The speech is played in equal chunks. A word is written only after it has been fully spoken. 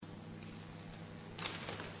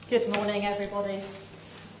Good morning, everybody.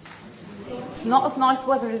 It's not as nice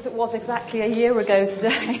weather as it was exactly a year ago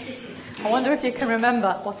today. I wonder if you can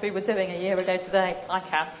remember what we were doing a year ago today. I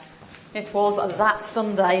can. It was that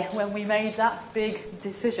Sunday when we made that big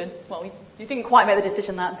decision. Well, you didn't quite make the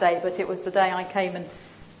decision that day, but it was the day I came and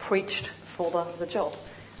preached for the job.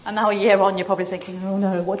 And now a year on, you're probably thinking, oh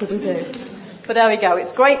no, what did we do? But there we go.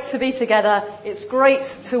 It's great to be together. It's great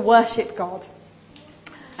to worship God.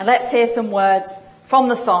 And let's hear some words from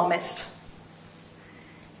the psalmist.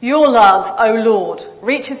 Your love, O Lord,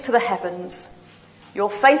 reaches to the heavens, your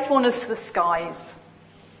faithfulness to the skies.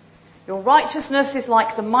 Your righteousness is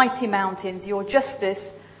like the mighty mountains, your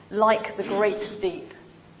justice like the great deep.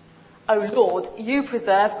 O Lord, you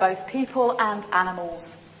preserve both people and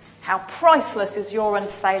animals. How priceless is your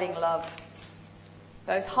unfailing love.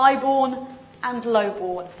 Both highborn and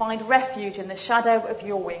lowborn find refuge in the shadow of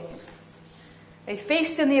your wings. They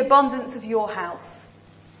feast in the abundance of your house.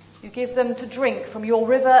 You give them to drink from your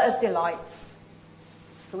river of delights.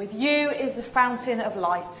 For with you is the fountain of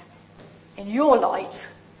light. In your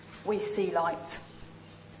light we see light.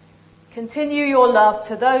 Continue your love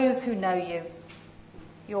to those who know you,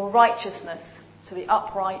 your righteousness to the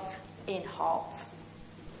upright in heart.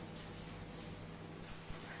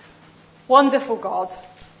 Wonderful God,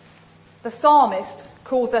 the psalmist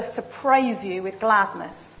calls us to praise you with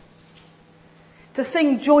gladness, to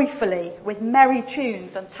sing joyfully with merry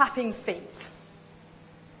tunes and tapping feet,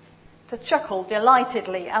 to chuckle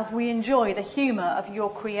delightedly as we enjoy the humour of your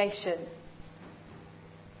creation,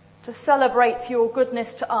 to celebrate your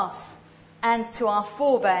goodness to us and to our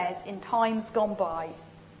forebears in times gone by,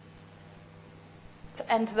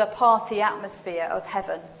 to enter the party atmosphere of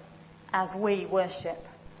heaven as we worship.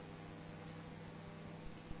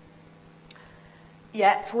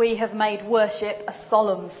 Yet we have made worship a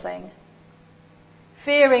solemn thing,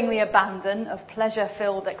 fearing the abandon of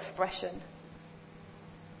pleasure-filled expression,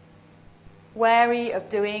 wary of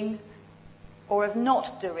doing or of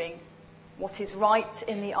not doing what is right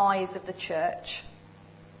in the eyes of the church,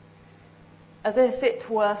 as if it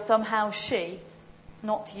were somehow she,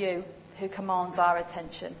 not you, who commands our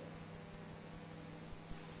attention.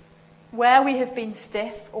 Where we have been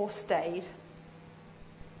stiff or staid,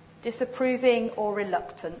 disapproving or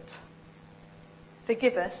reluctant,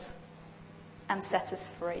 forgive us and set us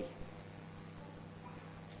free.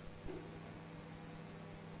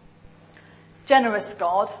 Generous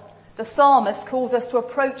God, the psalmist calls us to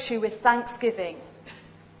approach you with thanksgiving,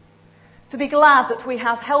 to be glad that we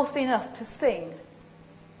have health enough to sing,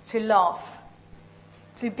 to laugh,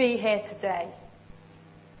 to be here today,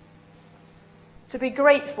 to be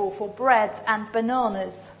grateful for bread and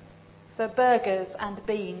bananas, for burgers and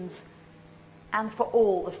beans, and for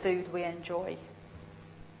all the food we enjoy.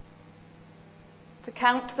 To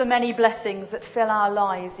count the many blessings that fill our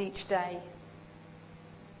lives each day.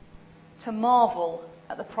 To marvel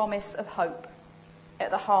at the promise of hope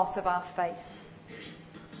at the heart of our faith.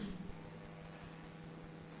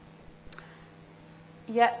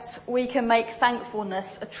 Yet we can make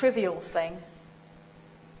thankfulness a trivial thing.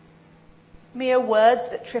 Mere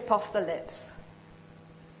words that trip off the lips.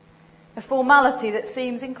 A formality that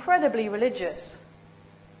seems incredibly religious.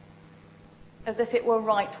 As if it were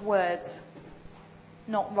right words,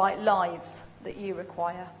 not right lives that you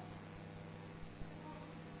require.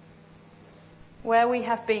 Where we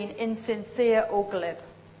have been insincere or glib,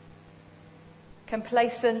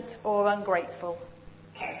 complacent or ungrateful,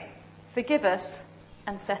 forgive us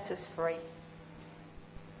and set us free.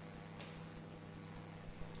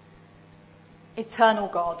 Eternal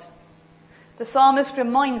God, the psalmist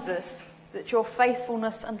reminds us that your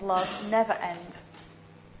faithfulness and love never end.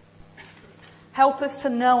 Help us to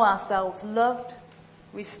know ourselves loved,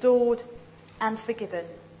 restored and forgiven.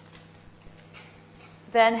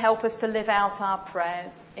 Then help us to live out our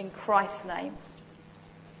prayers in Christ's name.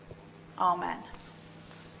 Amen.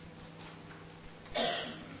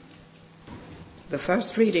 The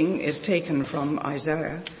first reading is taken from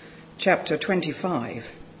Isaiah chapter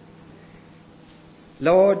 25.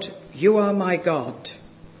 Lord, you are my God.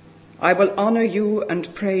 I will honor you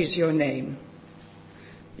and praise your name.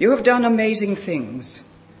 You have done amazing things.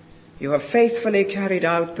 You have faithfully carried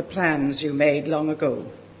out the plans you made long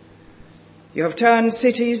ago. You have turned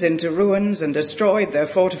cities into ruins and destroyed their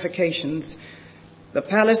fortifications. The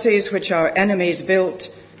palaces which our enemies built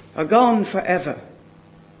are gone forever.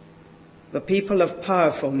 The people of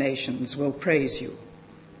powerful nations will praise you,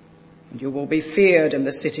 and you will be feared in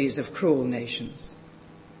the cities of cruel nations.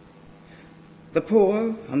 The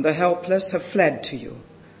poor and the helpless have fled to you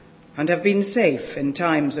and have been safe in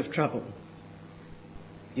times of trouble.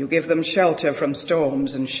 You give them shelter from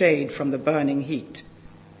storms and shade from the burning heat.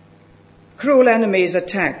 Cruel enemies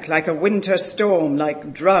attack like a winter storm,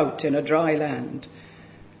 like drought in a dry land.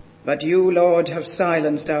 But you, Lord, have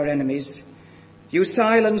silenced our enemies. You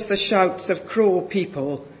silence the shouts of cruel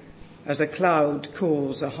people as a cloud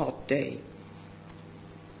cools a hot day.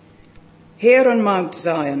 Here on Mount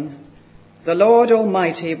Zion, the Lord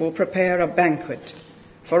Almighty will prepare a banquet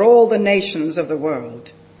for all the nations of the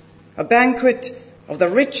world, a banquet of the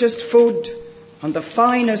richest food and the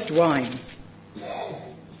finest wine.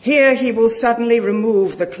 Here he will suddenly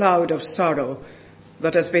remove the cloud of sorrow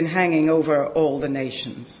that has been hanging over all the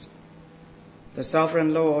nations. The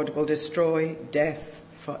sovereign Lord will destroy death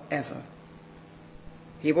forever.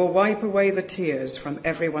 He will wipe away the tears from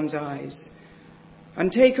everyone's eyes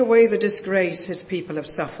and take away the disgrace his people have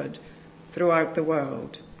suffered throughout the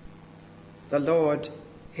world. The Lord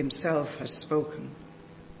himself has spoken.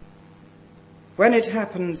 When it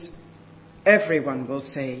happens, everyone will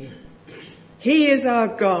say, "He is our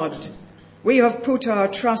God. We have put our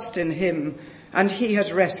trust in him, and he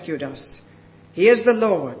has rescued us. He is the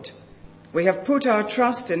Lord. We have put our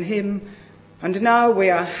trust in him, and now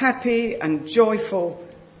we are happy and joyful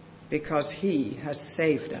because he has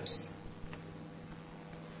saved us."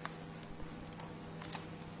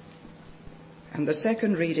 And the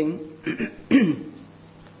second reading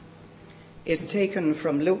is taken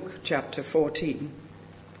from Luke chapter 14,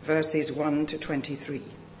 verses 1 to 23.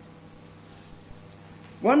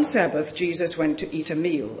 One Sabbath, Jesus went to eat a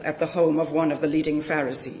meal at the home of one of the leading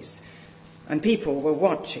Pharisees, and people were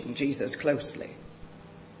watching Jesus closely.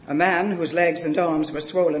 A man whose legs and arms were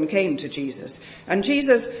swollen came to Jesus, and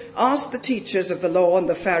Jesus asked the teachers of the law and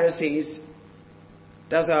the Pharisees,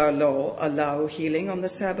 "Does our law allow healing on the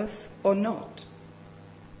Sabbath or not?"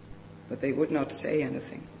 But they would not say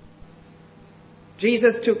anything.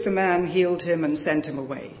 Jesus took the man, healed him, and sent him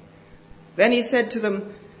away. Then he said to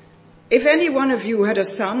them, "If any one of you had a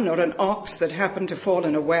son or an ox that happened to fall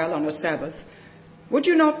in a well on a Sabbath, would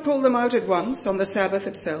you not pull them out at once on the Sabbath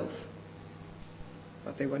itself?"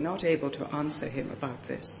 But they were not able to answer him about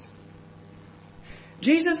this.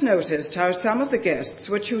 Jesus noticed how some of the guests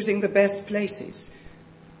were choosing the best places,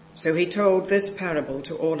 so he told this parable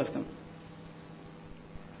to all of them.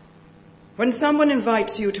 When someone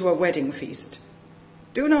invites you to a wedding feast,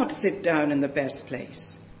 do not sit down in the best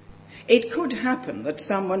place. It could happen that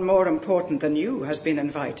someone more important than you has been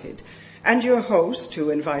invited, and your host, who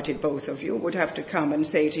invited both of you, would have to come and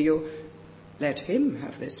say to you, "Let him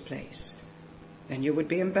have this place." Then you would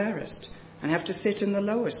be embarrassed and have to sit in the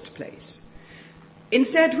lowest place.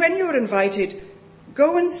 Instead, when you're invited,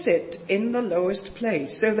 go and sit in the lowest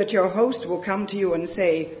place so that your host will come to you and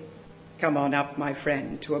say, "Come on up, my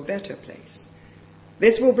friend, to a better place."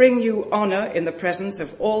 This will bring you honor in the presence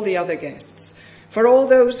of all the other guests. For all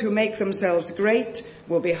those who make themselves great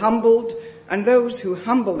will be humbled, and those who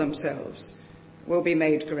humble themselves will be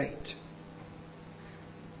made great.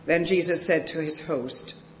 Then Jesus said to his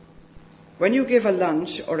host, "When you give a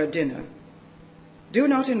lunch or a dinner, do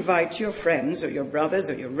not invite your friends or your brothers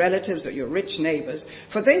or your relatives or your rich neighbors,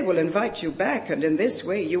 for they will invite you back, and in this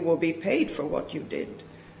way you will be paid for what you did.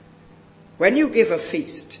 When you give a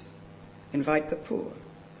feast, invite the poor,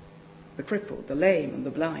 the crippled, the lame, and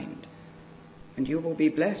the blind, and you will be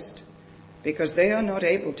blessed, because they are not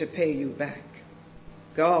able to pay you back.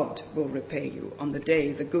 God will repay you on the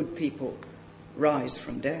day the good people rise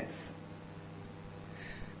from death."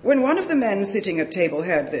 When one of the men sitting at table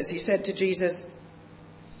heard this, he said to Jesus,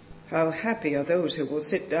 "How happy are those who will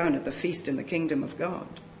sit down at the feast in the kingdom of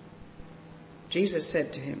God." Jesus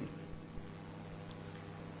said to him,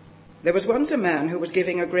 "There was once a man who was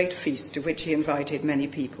giving a great feast to which he invited many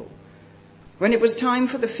people. When it was time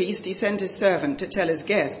for the feast, he sent his servant to tell his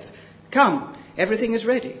guests, 'Come, everything is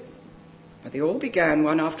ready.' But they all began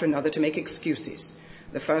one after another to make excuses.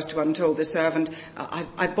 The first one told the servant,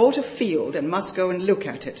 I bought a field and must go and look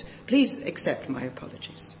at it. Please accept my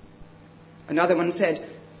apologies." Another one said,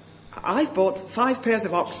 "I've bought 5 pairs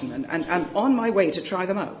of oxen and I'm on my way to try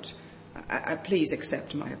them out. Please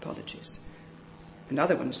accept my apologies."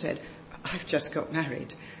 Another one said, "I've just got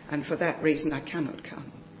married, and for that reason I cannot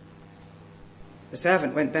come." The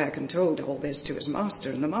servant went back and told all this to his master,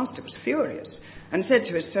 and the master was furious and said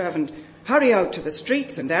to his servant, "Hurry out to the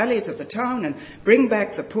streets and alleys of the town and bring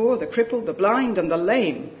back the poor, the crippled, the blind, and the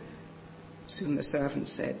lame." Soon the servant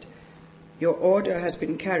said, "Your order has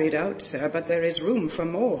been carried out, sir, but there is room for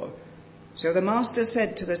more." So the master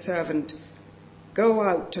said to the servant, "Go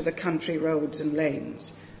out to the country roads and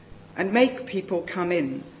lanes and make people come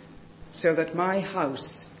in so that my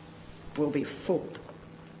house will be full."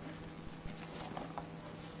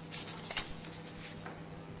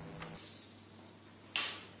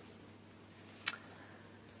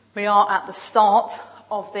 We are at the start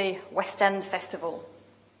of the West End Festival,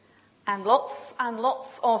 and lots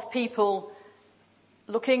of people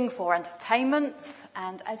looking for entertainment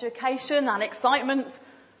and education and excitement,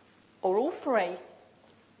 or all three,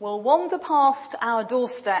 will wander past our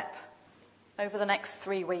doorstep over the next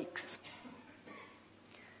 3 weeks.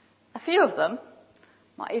 A few of them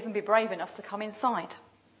might even be brave enough to come inside.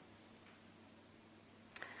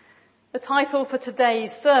 The title for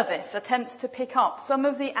today's service attempts to pick up some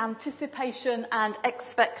of the anticipation and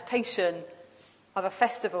expectation of a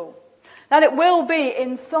festival. That it will be,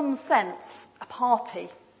 in some sense, a party.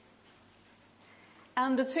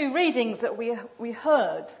 And the two readings that we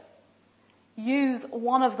heard use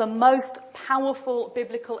one of the most powerful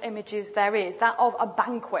biblical images there is, that of a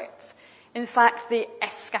banquet. In fact, the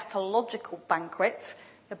eschatological banquet,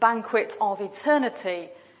 the banquet of eternity,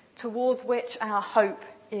 towards which our hope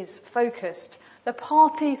is focused. The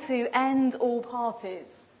party to end all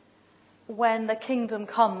parties when the kingdom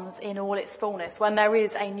comes in all its fullness, when there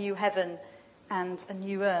is a new heaven and a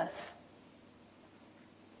new earth.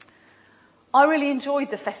 I really enjoyed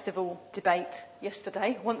the festival debate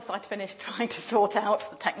yesterday, once I'd finished trying to sort out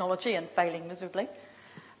the technology and failing miserably.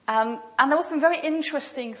 And there were some very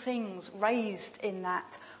interesting things raised in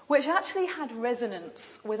that, which actually had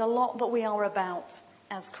resonance with a lot that we are about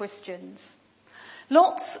as Christians.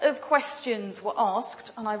 Lots of questions were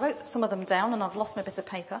asked, and I wrote some of them down, and I've lost my bit of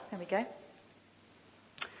paper. Here we go.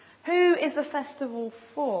 Who is the festival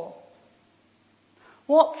for?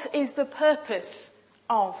 What is the purpose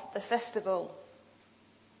of the festival?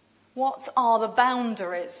 What are the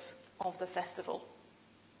boundaries of the festival?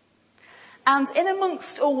 And in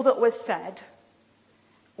amongst all that was said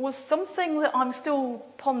was something that I'm still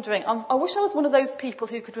pondering. I wish I was one of those people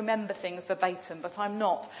who could remember things verbatim, but I'm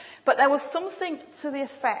not. But there was something to the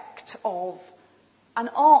effect of an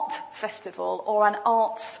art festival or an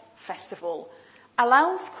arts festival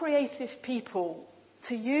allows creative people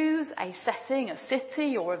to use a setting, a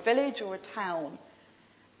city or a village or a town,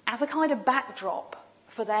 as a kind of backdrop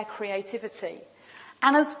for their creativity.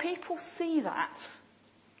 And as people see that,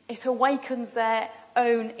 it awakens their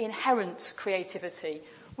own inherent creativity.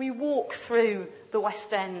 We walk through the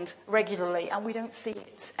West End regularly and we don't see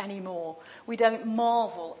it anymore. We don't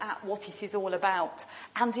marvel at what it is all about.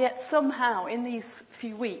 And yet somehow in these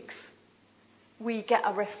few weeks, we get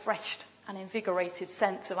a refreshed and invigorated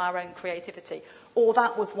sense of our own creativity. Or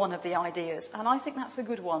that was one of the ideas. And I think that's a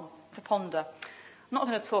good one to ponder. I'm not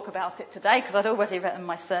going to talk about it today because I'd already written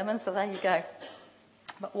my sermon, so there you go.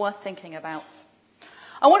 But worth thinking about.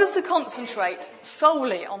 I want us to concentrate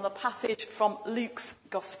solely on the passage from Luke's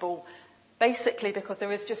Gospel, basically because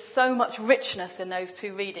there is just so much richness in those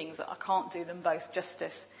two readings that I can't do them both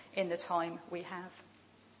justice in the time we have.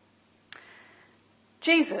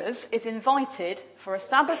 Jesus is invited for a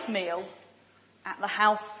Sabbath meal at the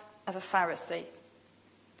house of a Pharisee.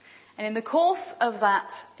 And in the course of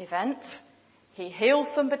that event, he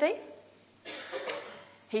heals somebody,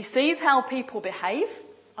 he sees how people behave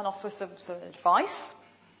and offers some advice.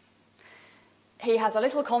 He has a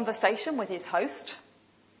little conversation with his host,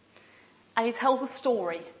 and he tells a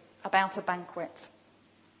story about a banquet.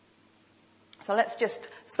 So let's just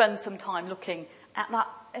spend some time looking at that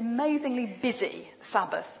amazingly busy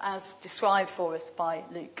Sabbath as described for us by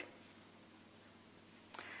Luke.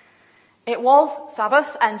 It was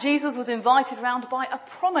Sabbath, and Jesus was invited round by a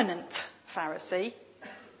prominent Pharisee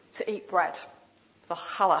to eat bread, the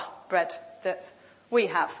challah bread that we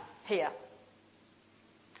have here.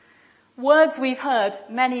 Words we've heard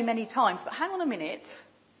many, many times, but hang on a minute.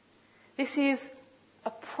 This is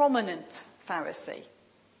a prominent Pharisee,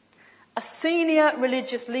 a senior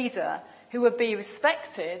religious leader who would be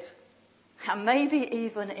respected and maybe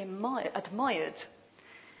even admired.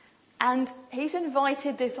 And he's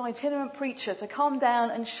invited this itinerant preacher to come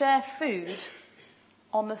down and share food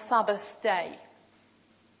on the Sabbath day,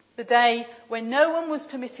 the day when no one was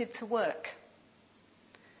permitted to work.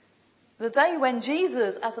 The day when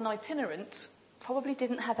Jesus, as an itinerant, probably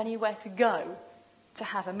didn't have anywhere to go to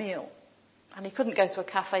have a meal. And he couldn't go to a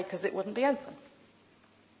cafe because it wouldn't be open.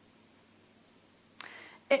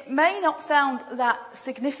 It may not sound that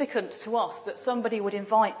significant to us that somebody would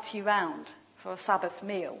invite you round for a Sabbath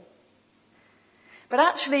meal. But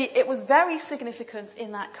actually, it was very significant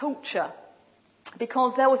in that culture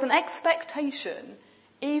because there was an expectation,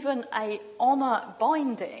 even an honour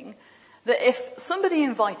binding, that if somebody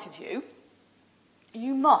invited you,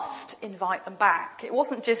 you must invite them back. It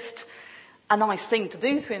wasn't just a nice thing to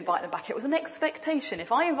do to invite them back. It was an expectation.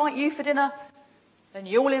 If I invite you for dinner, then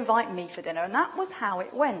you'll invite me for dinner. And that was how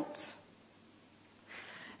it went.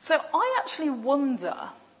 So I actually wonder,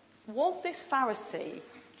 was this Pharisee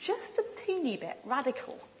just a teeny bit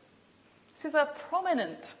radical. This is a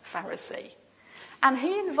prominent Pharisee. And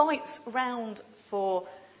he invites round for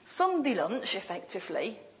Sunday lunch,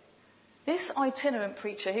 effectively, this itinerant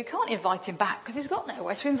preacher who can't invite him back because he's got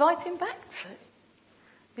nowhere to invite him back to.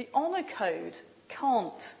 The honour code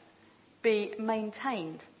can't be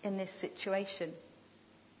maintained in this situation.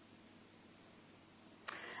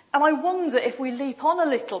 And I wonder if we leap on a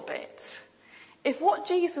little bit, if what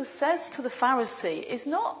Jesus says to the Pharisee is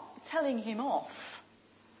not telling him off,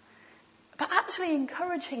 but actually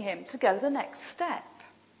encouraging him to go the next step.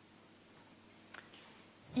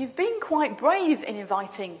 You've been quite brave in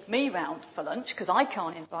inviting me round for lunch because I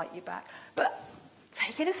can't invite you back, but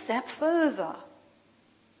take it a step further.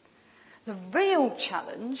 The real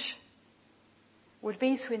challenge would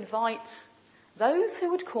be to invite those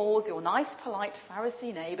who would cause your nice, polite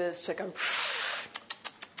Pharisee neighbours to go,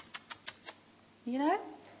 you know,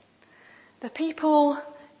 the people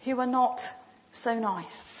who are not so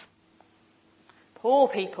nice. Poor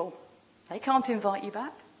people, they can't invite you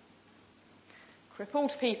back.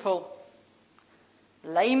 Crippled people,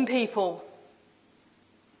 lame people,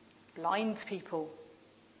 blind people.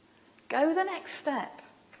 Go the next step.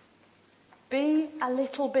 Be a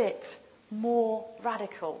little bit more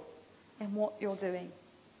radical in what you're doing.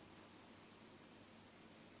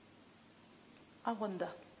 I wonder,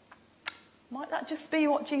 might that just be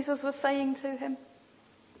what Jesus was saying to him?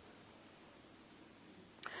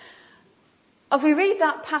 As we read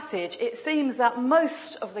that passage, it seems that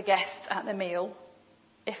most of the guests at the meal,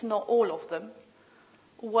 if not all of them,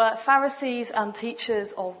 were Pharisees and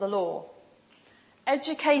teachers of the law.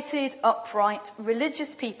 Educated, upright,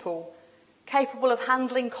 religious people, capable of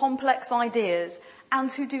handling complex ideas, and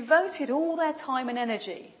who devoted all their time and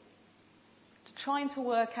energy to trying to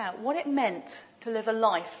work out what it meant to live a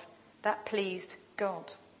life that pleased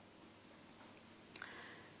God.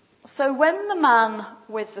 So when the man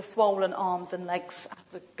with the swollen arms and legs,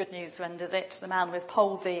 as the Good News renders it, the man with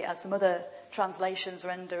palsy, as some other translations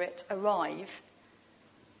render it, arrive,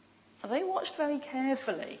 they watched very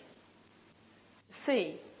carefully to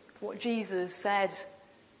see what Jesus said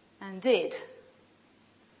and did.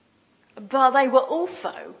 But they were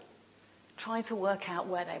also trying to work out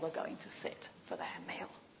where they were going to sit for their meal.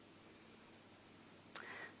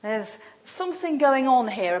 There's something going on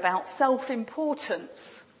here about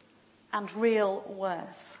self-importance and real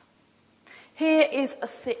worth. Here is a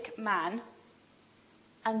sick man,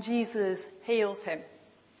 and Jesus heals him.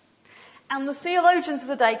 And the theologians of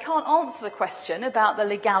the day can't answer the question about the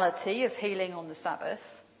legality of healing on the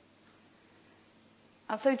Sabbath.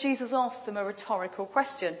 And so Jesus asks them a rhetorical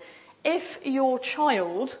question. If your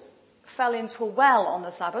child fell into a well on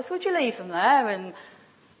the Sabbath, would you leave them there and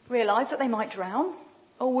realise that they might drown?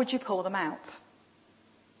 Or would you pull them out?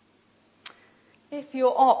 If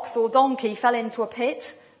your ox or donkey fell into a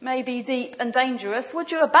pit, maybe deep and dangerous,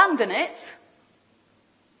 would you abandon it?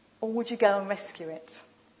 Or would you go and rescue it?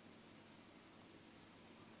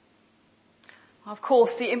 Of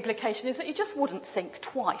course, the implication is that you just wouldn't think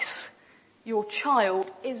twice. Your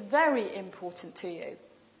child is very important to you.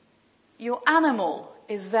 Your animal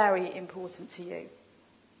is very important to you.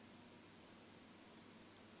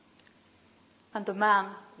 And the man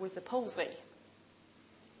with the palsy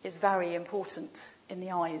is very important in the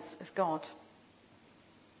eyes of God.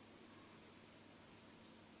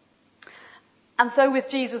 And so with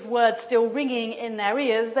Jesus' words still ringing in their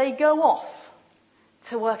ears, they go off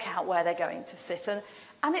to work out where they're going to sit.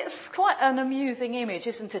 And it's quite an amusing image,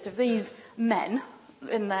 isn't it, of these men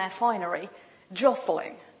in their finery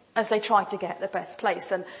jostling as they try to get the best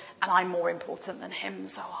place. And I'm more important than him,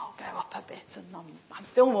 so I'll go up a bit. And I'm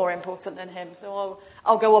still more important than him, so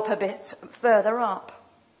I'll go up a bit further up.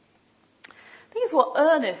 These were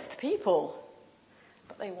earnest people,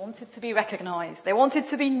 but they wanted to be recognised. They wanted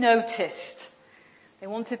to be noticed. They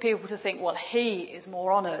wanted people to think, well, he is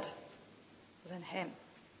more honoured than him.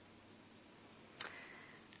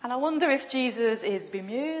 And I wonder if Jesus is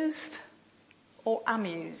bemused or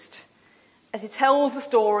amused as he tells the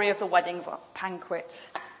story of the wedding banquet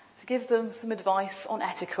to give them some advice on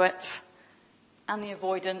etiquette and the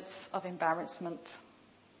avoidance of embarrassment.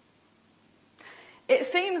 It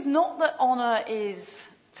seems not that honour is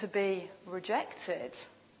to be rejected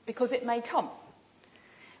because it may come,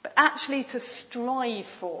 but actually to strive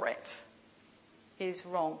for it is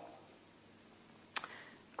wrong.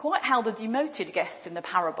 Quite how the demoted guests in the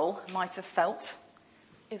parable might have felt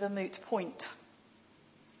is a moot point.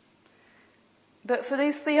 But for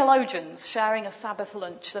these theologians sharing a Sabbath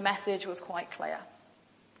lunch, the message was quite clear.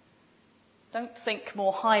 Don't think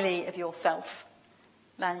more highly of yourself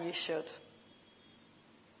than you should.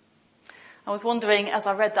 I was wondering as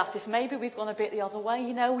I read that if maybe we've gone a bit the other way.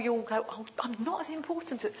 You know, we all go, oh, I'm not as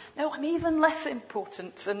important. No, I'm even less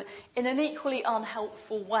important. And in an equally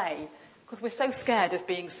unhelpful way, because we're so scared of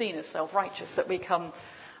being seen as self-righteous that we become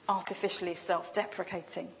artificially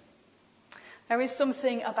self-deprecating. There is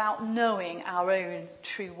something about knowing our own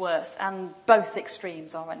true worth, and both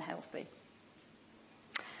extremes are unhealthy.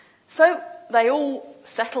 So they all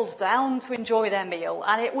settled down to enjoy their meal,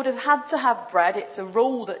 and it would have had to have bread. It's a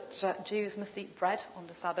rule that Jews must eat bread on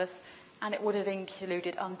the Sabbath, and it would have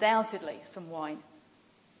included undoubtedly some wine.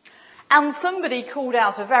 And somebody called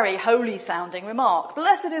out a very holy-sounding remark,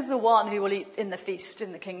 "Blessed is the one who will eat in the feast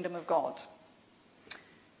in the kingdom of God."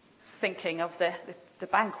 Thinking of the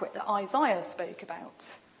banquet that Isaiah spoke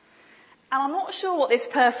about. And I'm not sure what this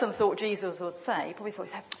person thought Jesus would say. Probably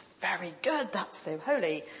thought, very good, that's so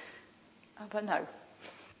holy. But no.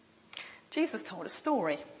 Jesus told a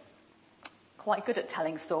story. Quite good at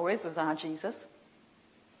telling stories was our Jesus.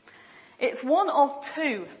 It's one of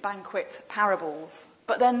two banquet parables,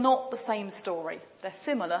 but they're not the same story. They're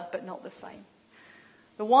similar, but not the same.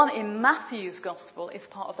 The one in Matthew's Gospel is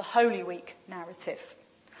part of the Holy Week narrative,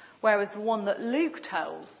 whereas the one that Luke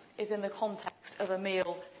tells is in the context of a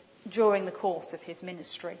meal during the course of his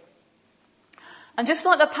ministry. And just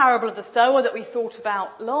like the parable of the sower that we thought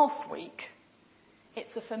about last week,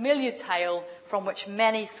 it's a familiar tale from which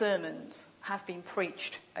many sermons have been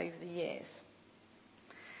preached over the years.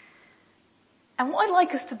 And what I'd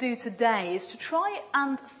like us to do today is to try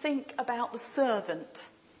and think about the servant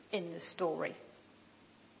in the story.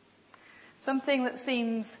 Something that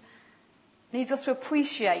needs us to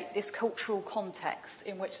appreciate this cultural context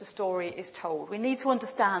in which the story is told. We need to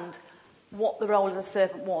understand what the role of the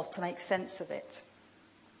servant was to make sense of it.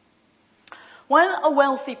 When a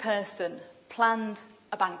wealthy person planned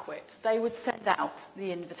a banquet, they would send out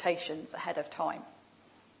the invitations ahead of time.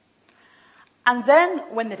 And then,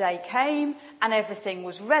 when the day came and everything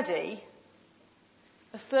was ready,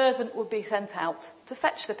 a servant would be sent out to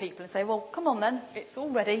fetch the people and say, well, come on then, it's all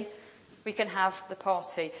ready. We can have the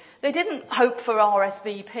party. They didn't hope for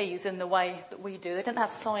RSVPs in the way that we do. They didn't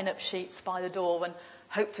have sign-up sheets by the door and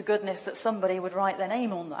hope to goodness that somebody would write their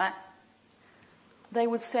name on that. They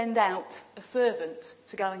would send out a servant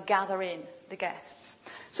to go and gather in the guests.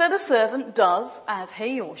 So the servant does as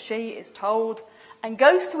he or she is told and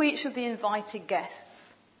goes to each of the invited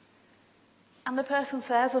guests. And the person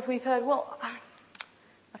says, as we've heard, well,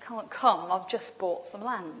 I can't come, I've just bought some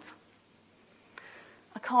land.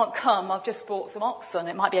 I can't come, I've just bought some oxen.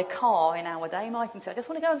 It might be a car in our day, mightn't it? I just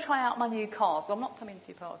want to go and try out my new car, so I'm not coming to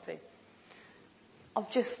your party.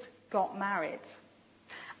 I've just got married.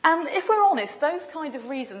 And if we're honest, those kind of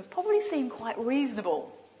reasons probably seem quite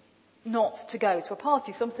reasonable not to go to a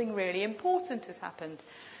party. Something really important has happened.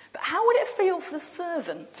 But how would it feel for the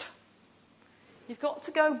servant? You've got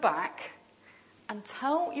to go back and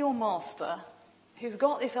tell your master, who's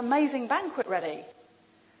got this amazing banquet ready,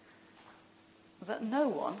 that no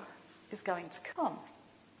one is going to come.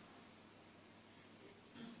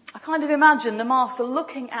 I kind of imagine the master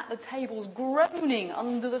looking at the tables, groaning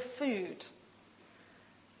under the food,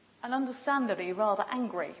 and understandably rather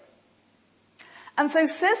angry. And so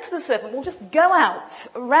says to the servant, well, just go out,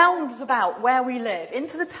 round about where we live,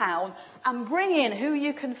 into the town, and bring in who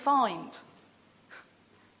you can find.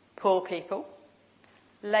 Poor people,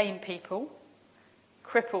 lame people,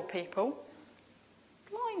 crippled people,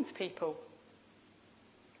 blind people.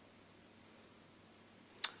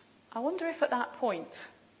 I wonder if at that point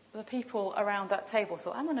the people around that table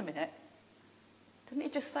thought, hang on a minute, didn't he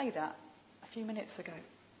just say that a few minutes ago?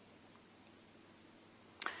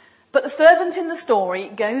 But the servant in the story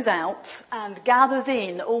goes out and gathers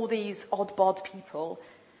in all these odd bod people,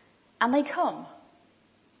 and they come.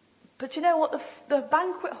 But you know what? The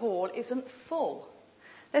banquet hall isn't full.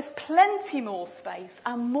 There's plenty more space,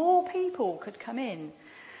 and more people could come in.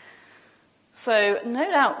 So, no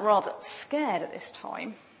doubt rather scared at this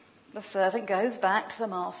time, the servant goes back to the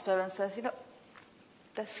master and says,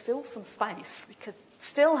 there's still some space. We could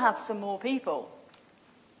still have some more people.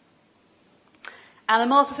 And the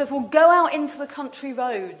master says, well, go out into the country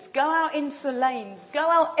roads, go out into the lanes, go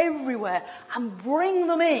out everywhere and bring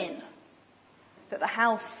them in, that the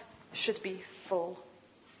house should be full.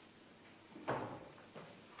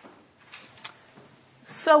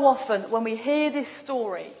 So often when we hear this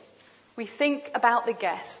story, we think about the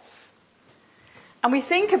guests. And we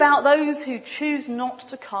think about those who choose not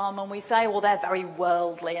to come, and we say, well, they're very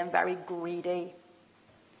worldly and very greedy.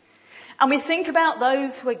 And we think about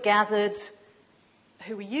those who are gathered,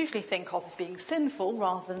 who we usually think of as being sinful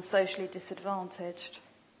rather than socially disadvantaged.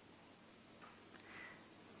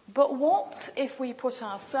 But what if we put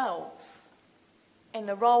ourselves in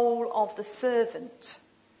the role of the servant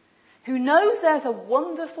who knows there's a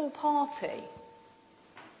wonderful party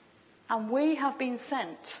and we have been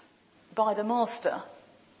sent by the Master,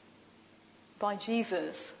 by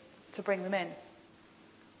Jesus, to bring them in.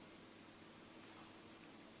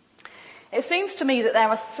 It seems to me that there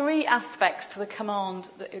are three aspects to the command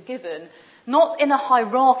that are given, not in a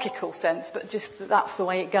hierarchical sense, but just that that's the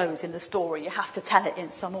way it goes in the story. You have to tell it in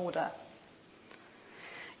some order.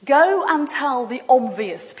 Go and tell the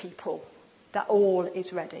obvious people that all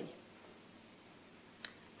is ready.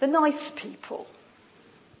 The nice people.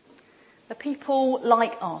 The people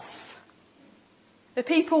like us. The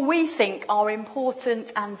people we think are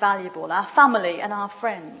important and valuable, our family and our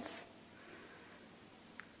friends.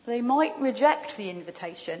 They might reject the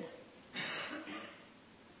invitation,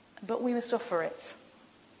 but we must offer it.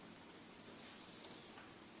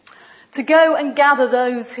 To go and gather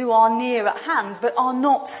those who are near at hand, but are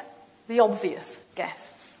not the obvious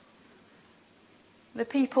guests. The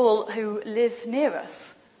people who live near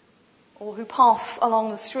us, or who pass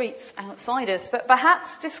along the streets outside us, but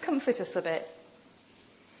perhaps discomfort us a bit.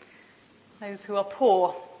 Those who are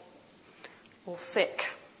poor, or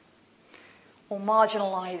sick, or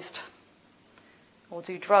marginalised, or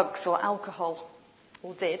do drugs or alcohol,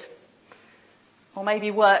 or did, or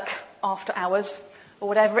maybe work after hours, or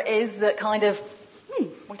whatever it is that kind of,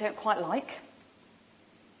 we don't quite like.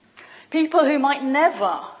 People who might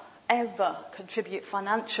never, ever contribute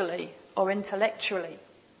financially or intellectually.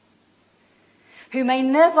 Who may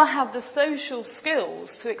never have the social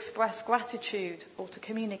skills to express gratitude or to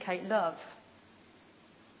communicate love.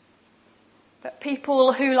 But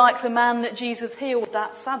people who, like the man that Jesus healed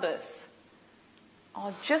that Sabbath,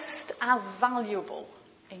 are just as valuable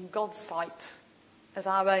in God's sight as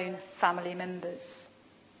our own family members.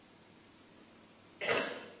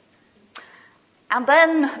 And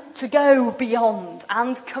then to go beyond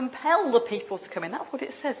and compel the people to come in. That's what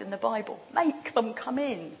it says in the Bible. Make them come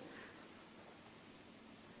in.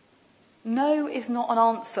 No is not an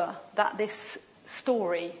answer that this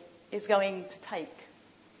story is going to take.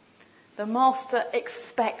 The Master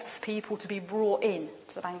expects people to be brought in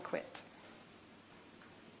to the banquet.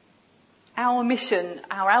 Our mission,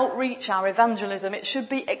 our outreach, our evangelism, it should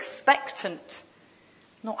be expectant,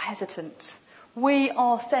 not hesitant. We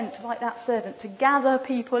are sent, like that servant, to gather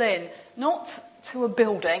people in, not to a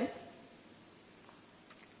building,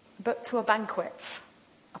 but to a banquet,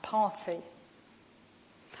 a party.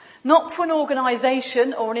 Not to an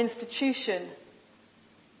organisation or an institution,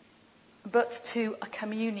 but to a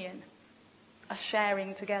communion, a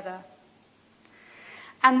sharing together.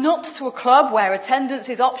 And not to a club where attendance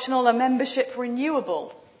is optional and membership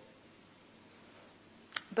renewable,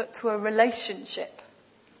 but to a relationship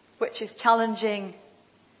which is challenging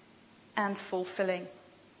and fulfilling.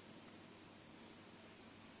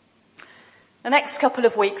 The next couple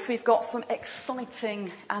of weeks we've got some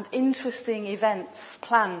exciting and interesting events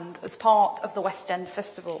planned as part of the West End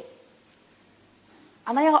Festival.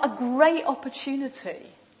 And they are a great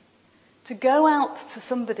opportunity to go out to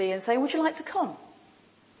somebody and say, would you like to come?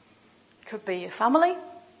 Could be your family,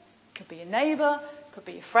 could be your neighbour, could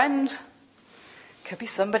be your friend, could be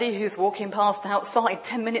somebody who's walking past outside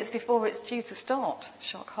 10 minutes before it's due to start.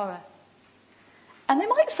 Shock horror. And they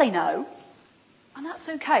might say no, and that's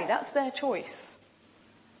okay, that's their choice.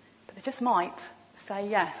 But they just might say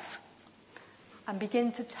yes and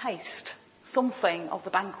begin to taste something of the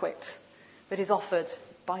banquet that is offered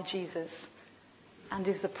by Jesus and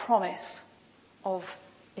is the promise of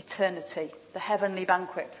eternity, the heavenly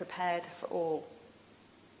banquet prepared for all.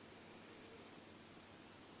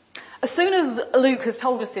 As soon as Luke has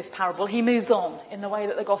told us this parable, he moves on in the way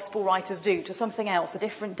that the gospel writers do to something else, a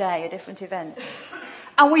different day, a different event.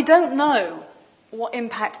 And we don't know what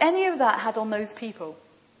impact any of that had on those people.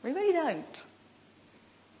 We really don't.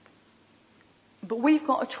 But we've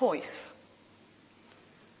got a choice.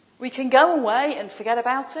 We can go away and forget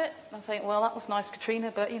about it and think, well, that was nice,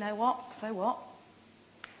 Katrina, but you know what? So what?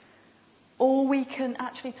 Or we can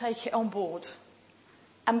actually take it on board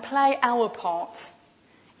and play our part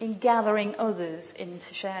in gathering others in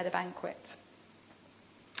to share the banquet.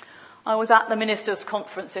 I was at the Ministers'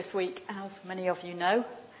 Conference this week, as many of you know,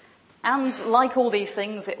 and like all these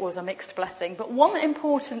things, it was a mixed blessing. But one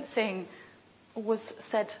important thing was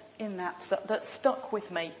said in that stuck with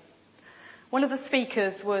me. One of the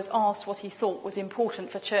speakers was asked what he thought was important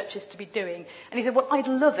for churches to be doing, and he said, well, I'd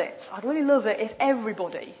really love it if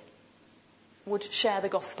everybody would share the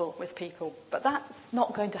gospel with people, but that's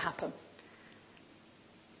not going to happen.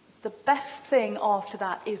 The best thing after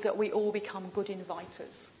that is that we all become good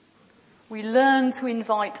inviters. We learn to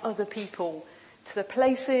invite other people to the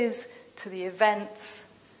places, to the events,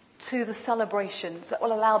 to the celebrations that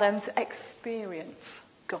will allow them to experience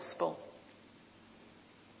gospel.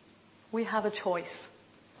 We have a choice.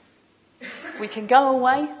 We can go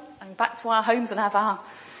away and back to our homes and have our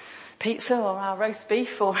pizza or our roast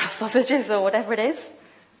beef or our sausages or whatever it is.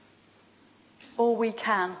 Or we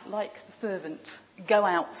can, like the servant, go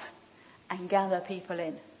out and gather people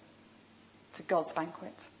in to God's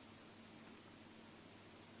banquet.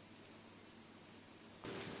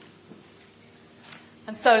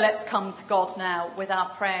 And so let's come to God now with our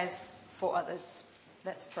prayers for others.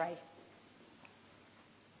 Let's pray.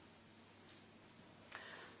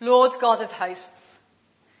 Lord God of hosts,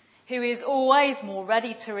 who is always more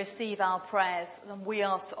ready to receive our prayers than we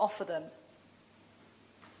are to offer them,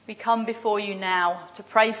 we come before you now to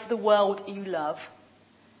pray for the world you love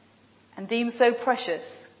and deem so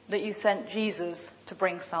precious that you sent Jesus to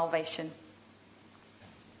bring salvation.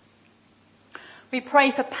 We pray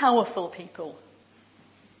for powerful people,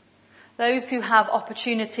 those who have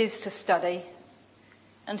opportunities to study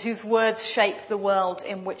and whose words shape the world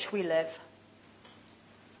in which we live,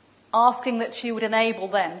 asking that you would enable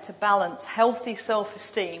them to balance healthy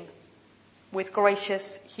self-esteem with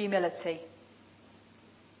gracious humility.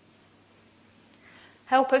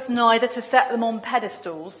 Help us neither to set them on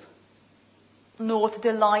pedestals nor to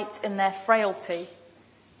delight in their frailty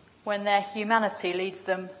when their humanity leads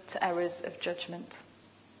them to errors of judgment.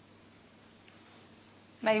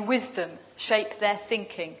 May wisdom shape their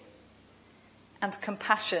thinking and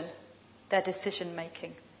compassion their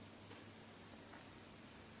decision-making.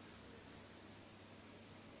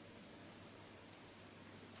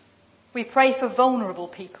 We pray for vulnerable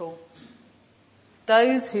people,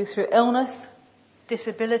 those who through illness,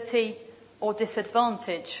 disability or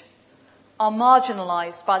disadvantage are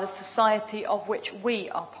marginalised by the society of which we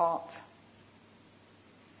are part,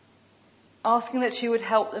 asking that you would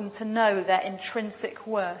help them to know their intrinsic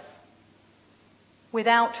worth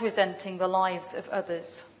without resenting the lives of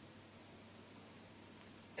others.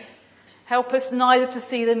 Help us neither to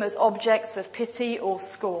see them as objects of pity or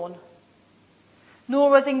scorn,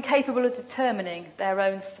 nor as incapable of determining their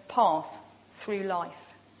own path through life.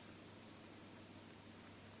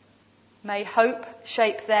 May hope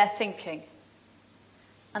shape their thinking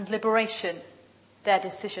and liberation their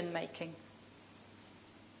decision-making.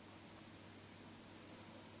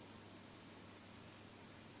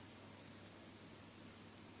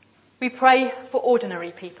 We pray for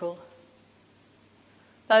ordinary people,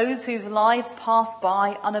 those whose lives pass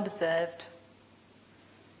by unobserved,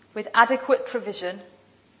 with adequate provision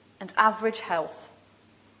and average health,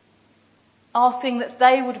 asking that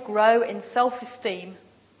they would grow in self-esteem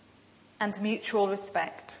and mutual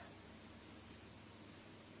respect.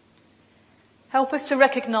 Help us to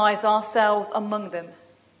recognise ourselves among them,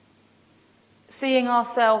 seeing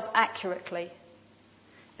ourselves accurately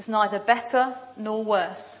as neither better nor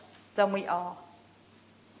worse than we are,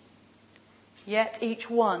 yet each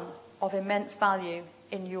one of immense value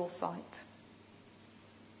in your sight.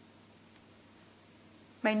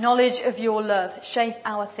 May knowledge of your love shape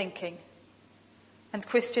our thinking and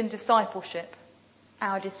Christian discipleship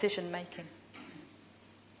our decision-making.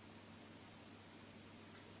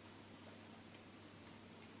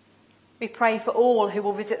 We pray for all who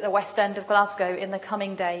will visit the West End of Glasgow in the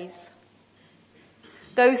coming days,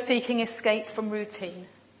 those seeking escape from routine,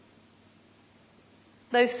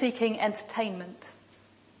 those seeking entertainment,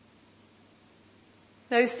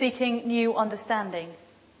 those seeking new understanding,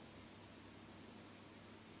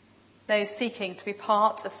 those seeking to be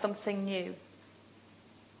part of something new.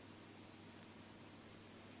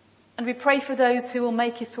 And we pray for those who will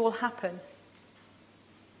make it all happen,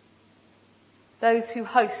 those who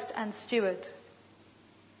host and steward,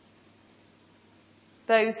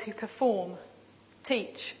 those who perform,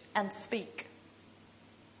 teach and speak,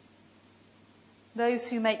 those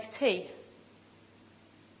who make tea,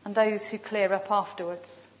 and those who clear up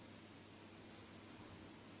afterwards.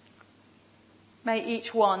 May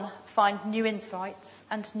each one find new insights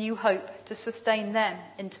and new hope to sustain them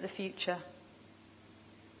into the future.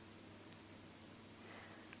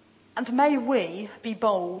 And may we be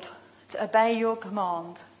bold to obey your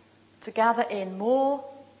command to gather in more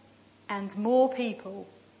and more people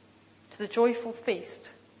to the joyful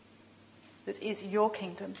feast that is your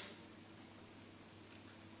kingdom.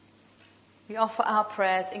 We offer our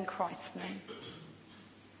prayers in Christ's name.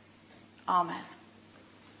 Amen.